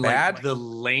 in bad? Like the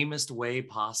lamest way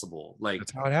possible. Like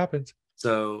that's how it happens.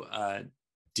 So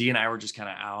Dee and I were just kind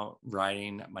of out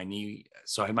riding. My knee.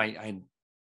 So I had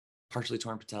partially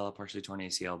torn patella, partially torn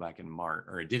ACL back in March,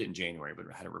 or I did it in January, but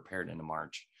I had it repaired into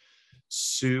March.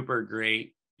 Super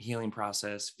great healing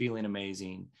process, feeling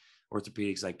amazing.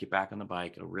 Orthopedics, like, get back on the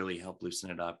bike. It'll really help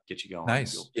loosen it up, get you going.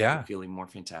 Nice. You'll feeling more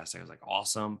fantastic. I was like,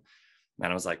 awesome.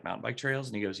 And I was like, mountain bike trails?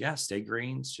 And he goes, yeah, stay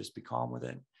greens, just be calm with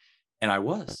it. And I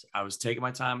was taking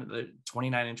my time at the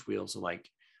 29-inch wheel. So like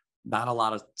not a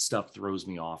lot of stuff throws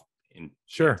me off in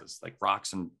Kansas. Like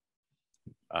rocks and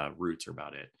roots are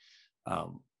about it.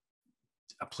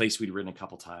 A place we'd ridden a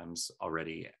couple times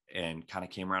already and kind of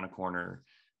came around a corner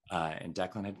and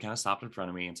Declan had kind of stopped in front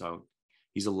of me. And so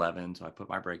he's 11. So I put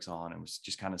my brakes on and was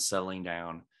just kind of settling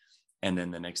down. And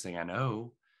then the next thing I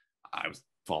know, I was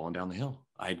falling down the hill.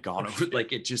 I had gone over,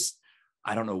 like it just,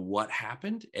 I don't know what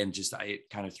happened. And just, it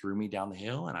kind of threw me down the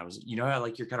hill. And I was, you know, how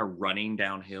like you're kind of running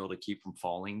downhill to keep from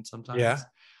falling sometimes. Yeah.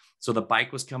 So the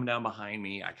bike was coming down behind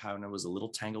me. I kind of was a little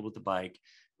tangled with the bike,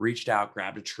 reached out,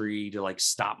 grabbed a tree to like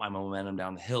stop my momentum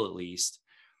down the hill at least.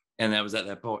 And that was at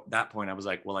that point, I was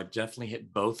like, well, I've definitely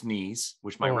hit both knees,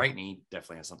 which my right knee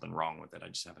definitely has something wrong with it. I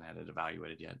just haven't had it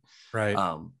evaluated yet. Right.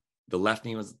 The left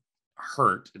knee was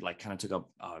hurt. It like kind of took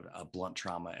a blunt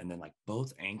trauma. And then like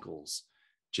both ankles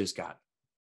just got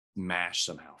mashed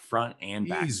somehow, front and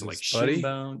back. Jesus, so like buddy. shin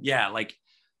bone. Yeah. Like,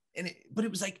 but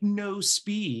it was like no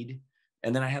speed.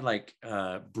 And then I had like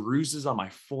bruises on my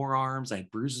forearms. I had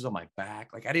bruises on my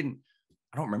back. Like I don't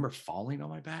remember falling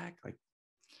on my back. Like,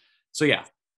 so yeah.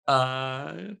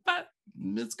 But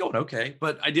it's going okay.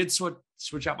 But I did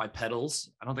switch out my pedals.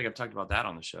 I don't think I've talked about that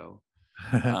on the show.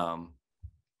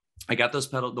 I got those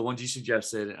pedals, the ones you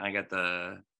suggested, and I got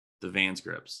the Vans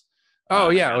grips.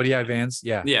 Yeah, ODI Vans.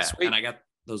 Yeah. Sweet. And I got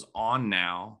those on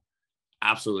now.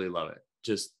 Absolutely love it.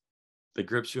 Just the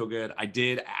grips feel good. I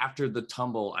did, after the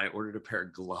tumble, I ordered a pair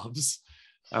of gloves.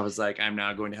 I was like, I'm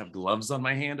now going to have gloves on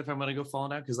my hand if I'm going to go falling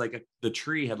down. Cause like the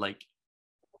tree had like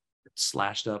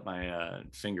slashed up my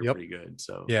finger pretty good.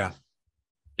 So yeah,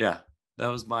 that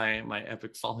was my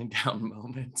epic falling down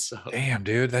moment. So damn,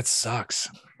 dude, that sucks.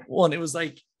 Well, and it was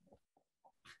like,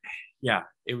 yeah,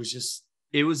 it was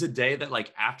a day that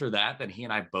like after that, then he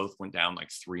and I both went down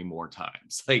like 3 more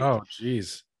times. Like, oh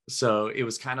geez. So it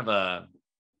was kind of a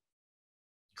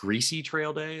greasy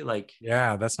trail day. Like,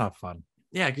 yeah, that's not fun.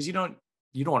 Yeah, because you don't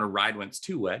want to ride when it's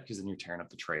too wet because then you're tearing up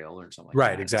the trail or something like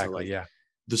right, that. Exactly. So, like, yeah.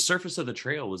 The surface of the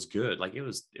trail was good. Like it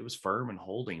was firm and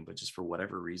holding, but just for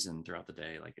whatever reason throughout the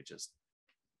day, like it just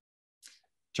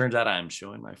turns out I'm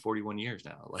showing my 41 years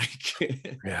now. Like,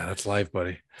 yeah, that's life,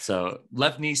 buddy. So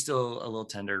left knee still a little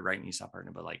tender, right knee stopped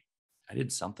hurting, but like I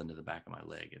did something to the back of my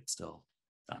leg. It's still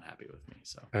not happy with me.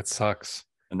 So that sucks.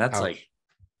 And that's like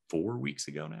 4 weeks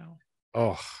ago now.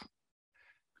 Oh,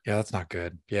 yeah, that's not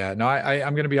good. Yeah, no,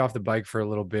 I'm going to be off the bike for a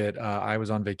little bit. I was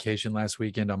on vacation last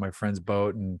weekend on my friend's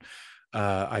boat and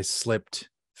I slipped,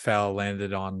 fell,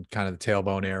 landed on kind of the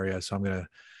tailbone area. So I'm going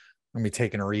to be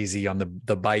taking her easy on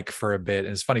the bike for a bit.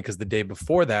 And it's funny because the day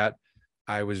before that,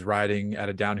 I was riding at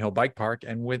a downhill bike park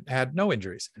and had no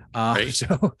injuries. Right.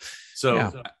 So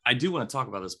yeah. I do want to talk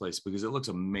about this place because it looks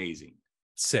amazing.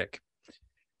 Sick.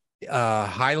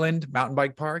 Highland Mountain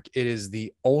Bike Park. It is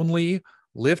the only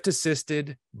lift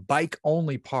assisted bike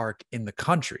only park in the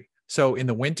country. So in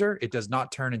the winter, it does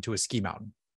not turn into a ski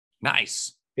mountain.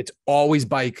 Nice. It's always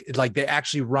bike. Like they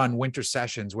actually run winter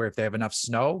sessions where if they have enough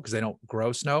snow, because they don't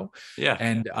grow snow. Yeah.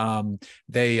 And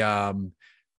they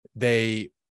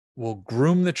will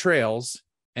groom the trails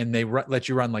and they let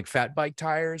you run like fat bike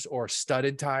tires or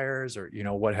studded tires or, you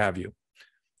know, what have you.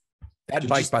 That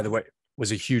bike, by the way,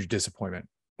 was a huge disappointment.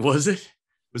 Was it?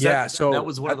 So that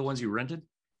was one of the ones you rented?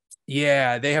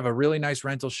 Yeah, they have a really nice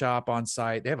rental shop on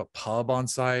site. They have a pub on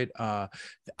site.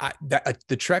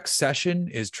 The Trek session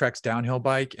is Trek's downhill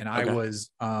bike, and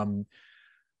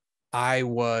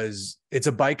it's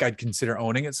a bike I'd consider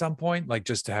owning at some point, like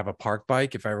just to have a park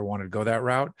bike if I ever wanted to go that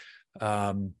route.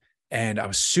 And I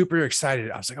was super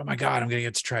excited. I was like, oh my God, I'm going to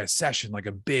get to try a session, like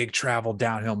a big travel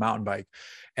downhill mountain bike.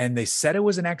 And they said it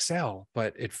was an XL,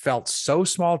 but it felt so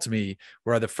small to me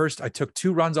where I took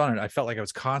 2 runs on it. I felt like I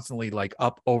was constantly like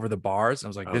up over the bars. I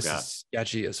was like, this is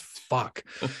sketchy as fuck.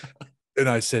 And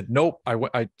I said, nope.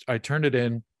 I turned it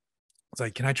in. It's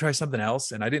like, can I try something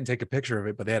else? And I didn't take a picture of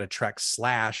it, but they had a Trek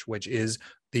Slash, which is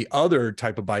the other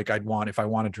type of bike I'd want if I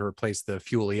wanted to replace the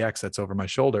Fuel EX that's over my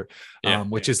shoulder,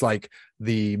 which is like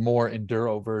the more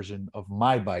enduro version of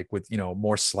my bike with, you know,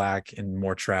 more slack and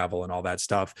more travel and all that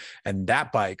stuff. And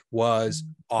that bike was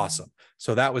awesome.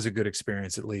 So that was a good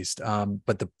experience at least.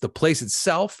 But the place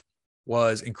itself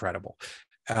was incredible.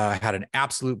 I had an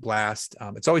absolute blast.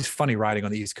 It's always funny riding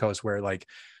on the East Coast where like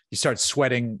you start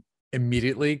sweating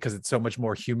immediately because it's so much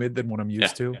more humid than what I'm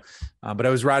used to. But I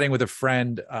was riding with a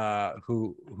friend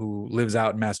who lives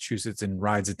out in Massachusetts and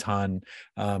rides a ton.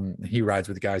 He rides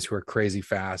with guys who are crazy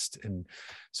fast. And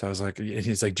so I was like,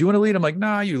 he's like, do you want to lead? I'm like,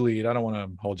 nah, you lead. I don't want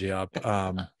to hold you up.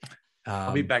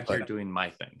 I'll be back here doing my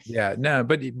thing. Yeah, no,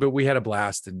 but we had a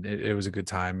blast, and it was a good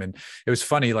time. And it was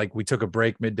funny. Like, we took a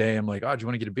break midday. I'm like, oh, do you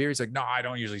want to get a beer? He's like, no, I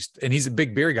don't usually. And he's a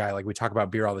big beer guy. Like, we talk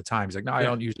about beer all the time. He's like, no, I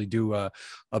don't usually do a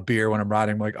beer when I'm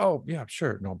riding. I'm like, oh yeah,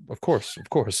 sure. No, of course.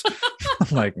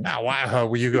 I'm like, no, why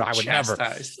were you? I would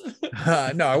chastised.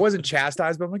 Never. No, I wasn't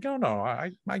chastised, but I'm like, oh no,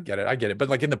 I get it. But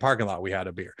like in the parking lot, we had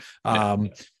a beer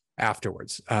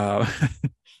afterwards,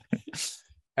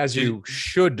 as you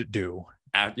should do.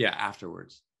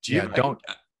 Afterwards. Do you have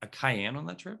a Cayenne on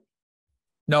that trip?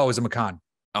 No, it was a Macan.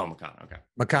 Oh, Macan. Okay.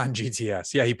 Macan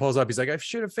GTS. Yeah, he pulls up. He's like, I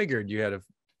should have figured you had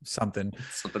something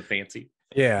fancy.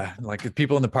 Yeah, like the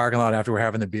people in the parking lot after we're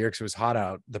having the beer because it was hot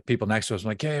out. The people next to us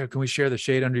were like, "Hey, can we share the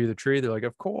shade under the tree?" They're like,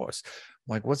 "Of course."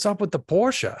 I'm like, "What's up with the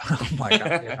Porsche?" I'm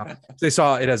like, they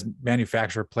saw it as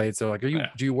manufacturer plates. They're like,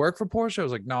 do you work for Porsche? I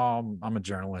was like, "No, I'm a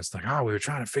journalist." Like, "Oh, we were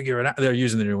trying to figure it out." They're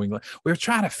using the New England. We were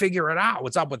trying to figure it out.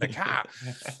 What's up with the car?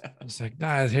 I was like,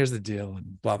 "Nah, here's the deal,"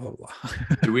 and blah blah blah.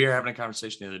 We were having a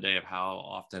conversation the other day of how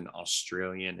often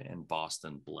Australian and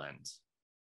Boston blends.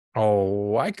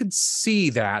 Oh, I could see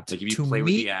that. Like if you play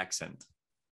with the accent.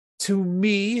 To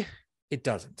me, it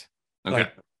doesn't. Okay.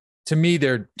 Like, to me,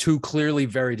 they're two clearly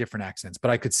very different accents,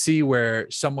 but I could see where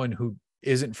someone who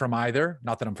isn't from either,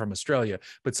 not that I'm from Australia,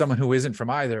 but someone who isn't from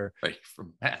either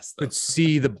from Mass, could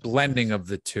see the blending of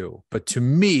the two. But to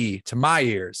me, to my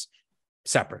ears,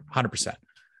 separate, 100%.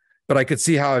 But I could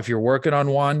see how if you're working on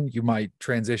one, you might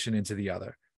transition into the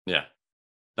other. Yeah.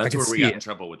 That's where we got in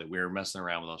trouble with it. We were messing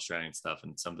around with Australian stuff,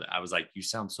 and something I was like, "You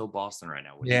sound so Boston right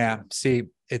now." Yeah. See,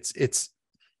 it's.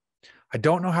 I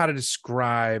don't know how to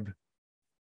describe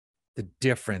the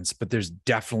difference, but there's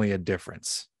definitely a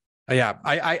difference. Yeah,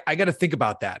 I got to think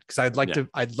about that because I'd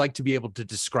like to be able to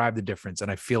describe the difference, and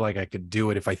I feel like I could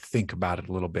do it if I think about it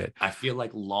a little bit. I feel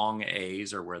like long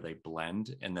A's are where they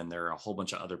blend, and then there are a whole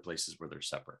bunch of other places where they're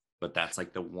separate. But that's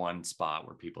like the one spot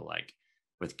where people like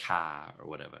with ka or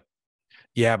whatever.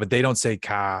 Yeah, but they don't say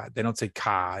ka. They don't say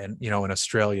ka, and in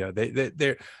Australia,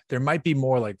 there might be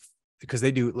more like, because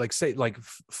they do like say like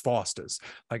Foster's,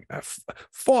 like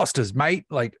Foster's, mate,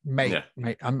 like mate,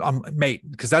 mate. I'm mate,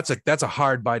 because that's a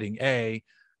hard biting A.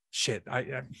 Shit,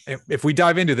 if we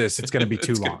dive into this, it's going to be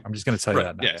too long. I'm just going to tell you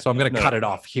that now. Yeah, so I'm going to cut it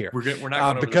off here. We're not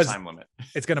going over the time limit.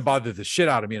 It's going to bother the shit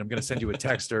out of me, and I'm going to send you a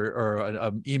text or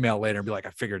an email later and be like, I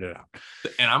figured it out.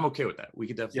 And I'm okay with that. We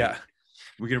could definitely.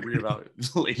 We can read about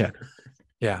it later.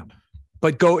 Yeah.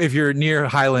 But if you're near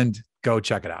Highland, go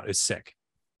check it out. It's sick.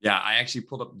 Yeah. I actually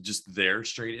pulled up just their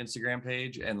straight Instagram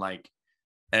page, and like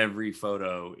every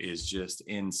photo is just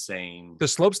insane. The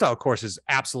slopestyle course is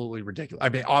absolutely ridiculous. I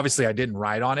mean, obviously I didn't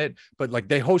ride on it, but like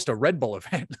they host a Red Bull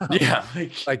event. Yeah.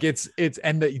 Like it's,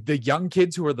 and the young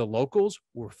kids who are the locals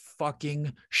were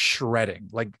fucking shredding,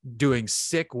 like doing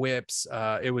sick whips.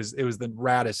 It was the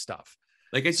raddest stuff.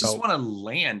 Like, I just want to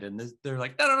land, and they're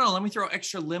like, no, let me throw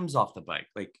extra limbs off the bike.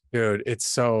 Like, dude, it's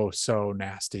so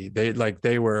nasty.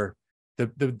 They were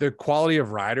the quality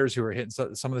of riders who were hitting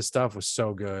some of the stuff was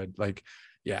so good. Like,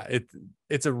 yeah,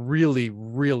 it's a really,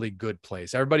 really good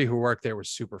place. Everybody who worked there was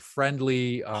super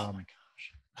friendly. Oh my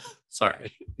gosh.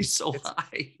 Sorry. It's so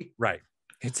high. Right.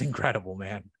 It's incredible,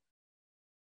 man.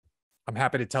 I'm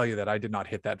happy to tell you that I did not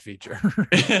hit that feature.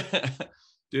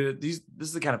 Dude, this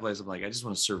is the kind of place I'm like, I just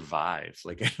want to survive.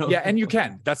 Like, and you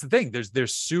can. That's the thing.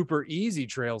 There's super easy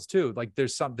trails too. Like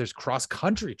there's cross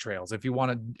country trails if you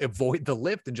want to avoid the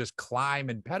lift and just climb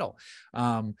and pedal.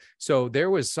 So there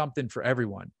was something for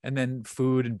everyone. And then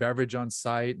food and beverage on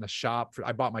site, and the shop.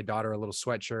 I bought my daughter a little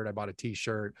sweatshirt. I bought a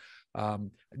t-shirt.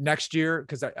 Next year,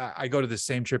 because I go to the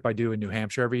same trip I do in New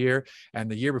Hampshire every year, and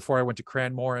the year before I went to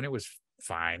Cranmore, and it was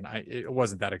fine. It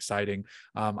wasn't that exciting.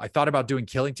 I thought about doing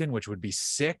Killington, which would be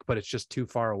sick, but it's just too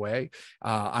far away.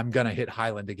 I'm gonna hit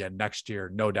Highland again next year,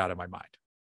 no doubt in my mind.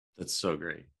 That's so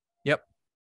great. Yep.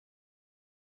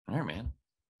 All right, man.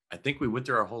 I think we went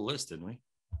through our whole list, didn't we?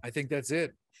 I think that's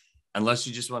it. Unless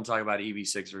you just want to talk about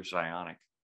EV6 versus Ioniq.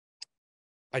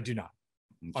 I do not.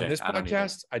 Okay. On this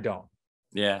podcast, I don't.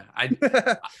 Yeah.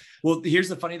 Well, here's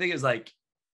the funny thing is like,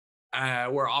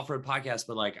 we're off-road podcast,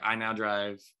 but like I now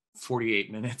drive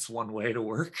 48 minutes one way to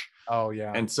work. Oh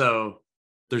yeah. And so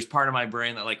there's part of my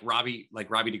brain that like Robbie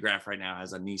DeGraff right now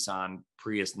has a Nissan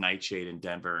Prius Nightshade in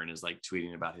Denver and is like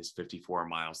tweeting about his 54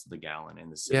 miles to the gallon in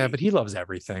the city. Yeah, but he loves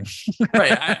everything.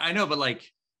 Right. I know, but like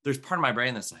there's part of my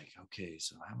brain that's like, okay,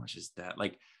 so how much is that?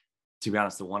 Like, to be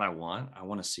honest, the one I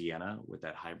want a Sienna with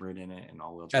that hybrid in it and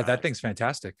all-wheel drive. Yeah, that thing's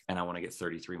fantastic. And I want to get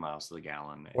 33 miles to the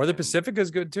gallon. Or the Pacifica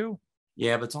is good too.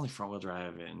 Yeah, but it's only front wheel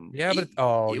drive, and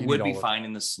it would be fine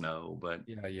in the snow. But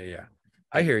yeah.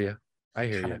 I hear you.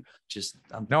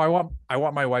 I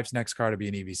want my wife's next car to be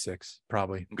an EV6,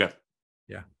 probably. Okay.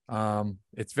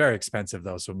 It's very expensive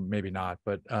though, so maybe not.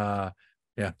 But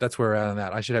yeah, that's where we're at on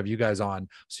that. I should have you guys on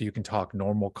so you can talk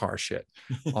normal car shit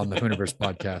on the Hooniverse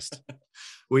podcast.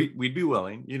 We'd be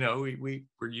willing. You know, we're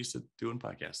used to doing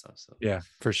podcast stuff. So yeah,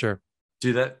 for sure.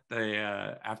 Do that. They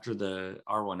after the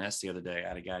R1S the other day, I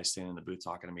had a guy standing in the booth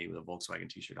talking to me with a Volkswagen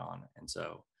t-shirt on, and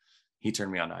so he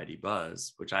turned me on to ID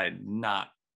Buzz, which I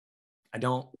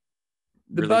don't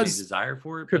The really Buzz any desire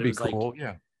for it. Could but be it was cool.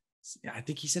 Like, I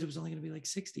think he said it was only going to be like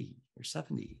 60 or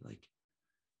 70. Like,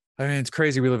 I mean, it's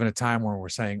crazy. We live in a time where we're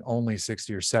saying only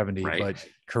 60 or 70, right? But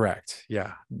correct.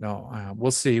 Yeah, no,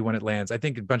 we'll see when it lands. I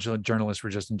think a bunch of journalists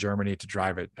were just in Germany to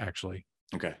drive it. Actually,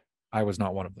 okay. I was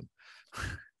not one of them.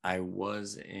 I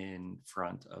was in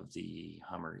front of the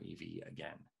Hummer EV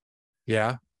again.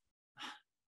 Yeah.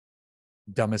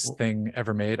 Dumbest thing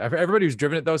ever made. Everybody who's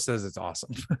driven it though says it's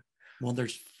awesome. Well,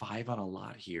 there's 5 on a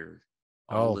lot here,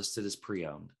 all listed as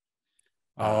pre-owned.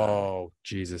 Oh,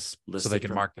 Jesus. So they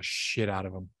can mark the shit out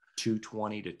of them.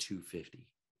 220 to 250.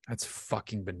 That's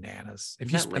fucking bananas.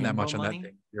 If you spend that much on money? that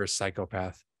thing, you're a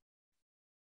psychopath.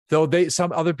 Though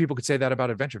some other people could say that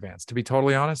about adventure vans. To be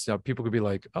totally honest, people could be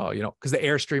like, oh, because the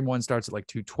Airstream one starts at like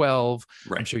 212.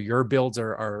 Right. I'm sure your builds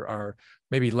are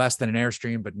maybe less than an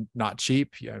Airstream, but not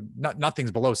cheap. Yeah,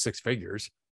 nothing's below 6 figures.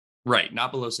 Right.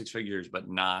 Not below 6 figures, but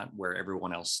not where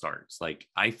everyone else starts. Like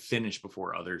I finish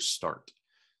before others start.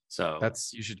 So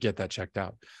you should get that checked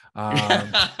out.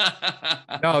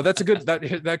 No, that's a good,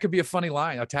 that could be a funny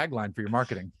line, a tagline for your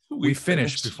marketing. We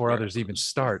finish before others even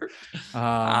start.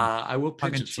 I will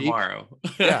pitch it tomorrow.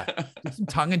 Yeah. Some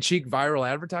tongue-in-cheek viral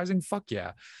advertising. Fuck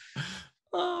yeah.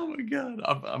 Oh my God.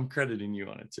 I'm crediting you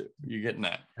on it too. You're getting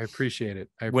that. I appreciate it.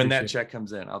 When that check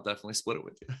comes in, I'll definitely split it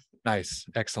with you. Nice.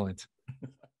 Excellent.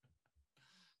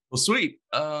 Well, sweet.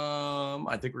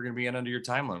 I think we're going to be under your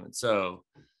time limit. So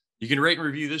you can rate and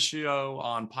review this show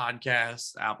on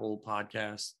podcasts, Apple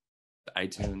Podcasts,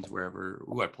 iTunes, wherever.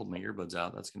 Ooh, I pulled my earbuds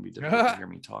out. That's going to be difficult to hear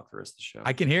me talk the rest of the show.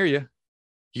 I can hear you.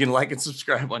 You can like and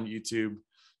subscribe on YouTube.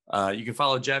 You can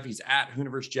follow Jeff. He's at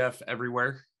Hooniverse Jeff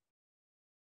everywhere.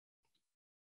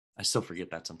 I still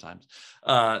forget that sometimes.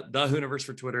 The Hooniverse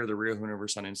for Twitter, the Real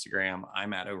Hooniverse on Instagram.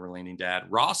 I'm at Overlanding Dad.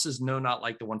 Ross is not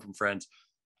like the one from Friends.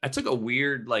 I took a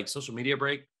weird social media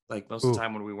break. Like most of the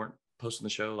time when we weren't posting the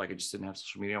show, like I just didn't have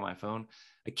social media on my phone.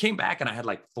 I came back and I had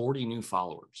like 40 new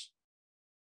followers.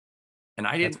 And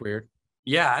that's weird.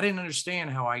 Yeah, I didn't understand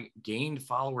how I gained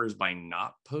followers by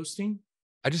not posting.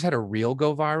 I just had a reel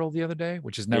go viral the other day,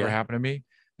 which has never happened to me.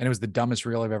 And it was the dumbest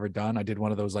reel I've ever done. I did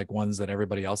one of those like ones that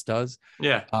everybody else does.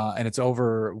 Yeah. And it's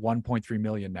over 1.3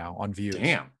 million now on views.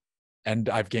 Damn. And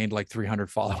I've gained like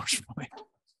 300 followers from it.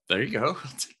 There you go.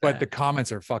 But the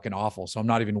comments are fucking awful. So I'm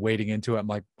not even wading into it. I'm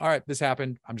like, all right, this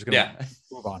happened. I'm just going to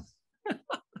move on.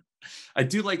 I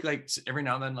do like every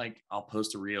now and then, like I'll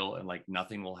post a reel and like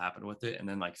nothing will happen with it. And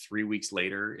then like 3 weeks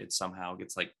later, it somehow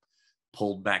gets like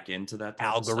pulled back into that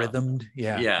algorithmed.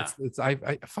 Yeah.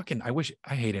 I wish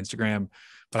I hate Instagram,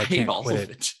 but I can't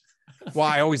quit it. Well,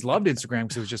 I always loved Instagram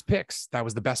because it was just pics. That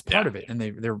was the best part of it. And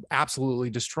they're absolutely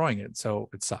destroying it. So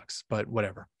it sucks, but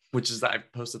whatever. Which is that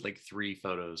I've posted like 3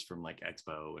 photos from like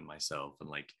Expo and myself, and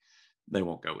like they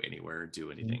won't go anywhere or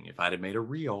do anything. If I'd have made a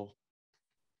reel.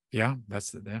 Yeah,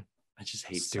 that's the I just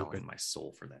hate selling my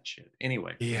soul for that shit.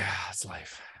 Anyway. Yeah, it's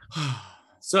life.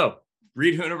 So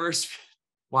read Hooniverse,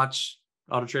 watch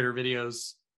AutoTrader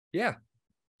videos. Yeah.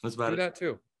 That's about it. Do that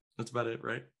too. That's about it,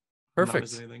 right?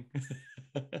 Perfect. Anything.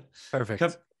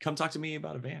 Perfect. Come talk to me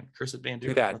about a van. Chris at Van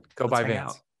Do that. Go buy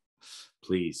vans. Out.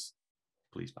 Please.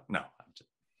 No.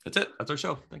 That's it. That's our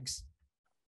show. Thanks.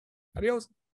 Adios.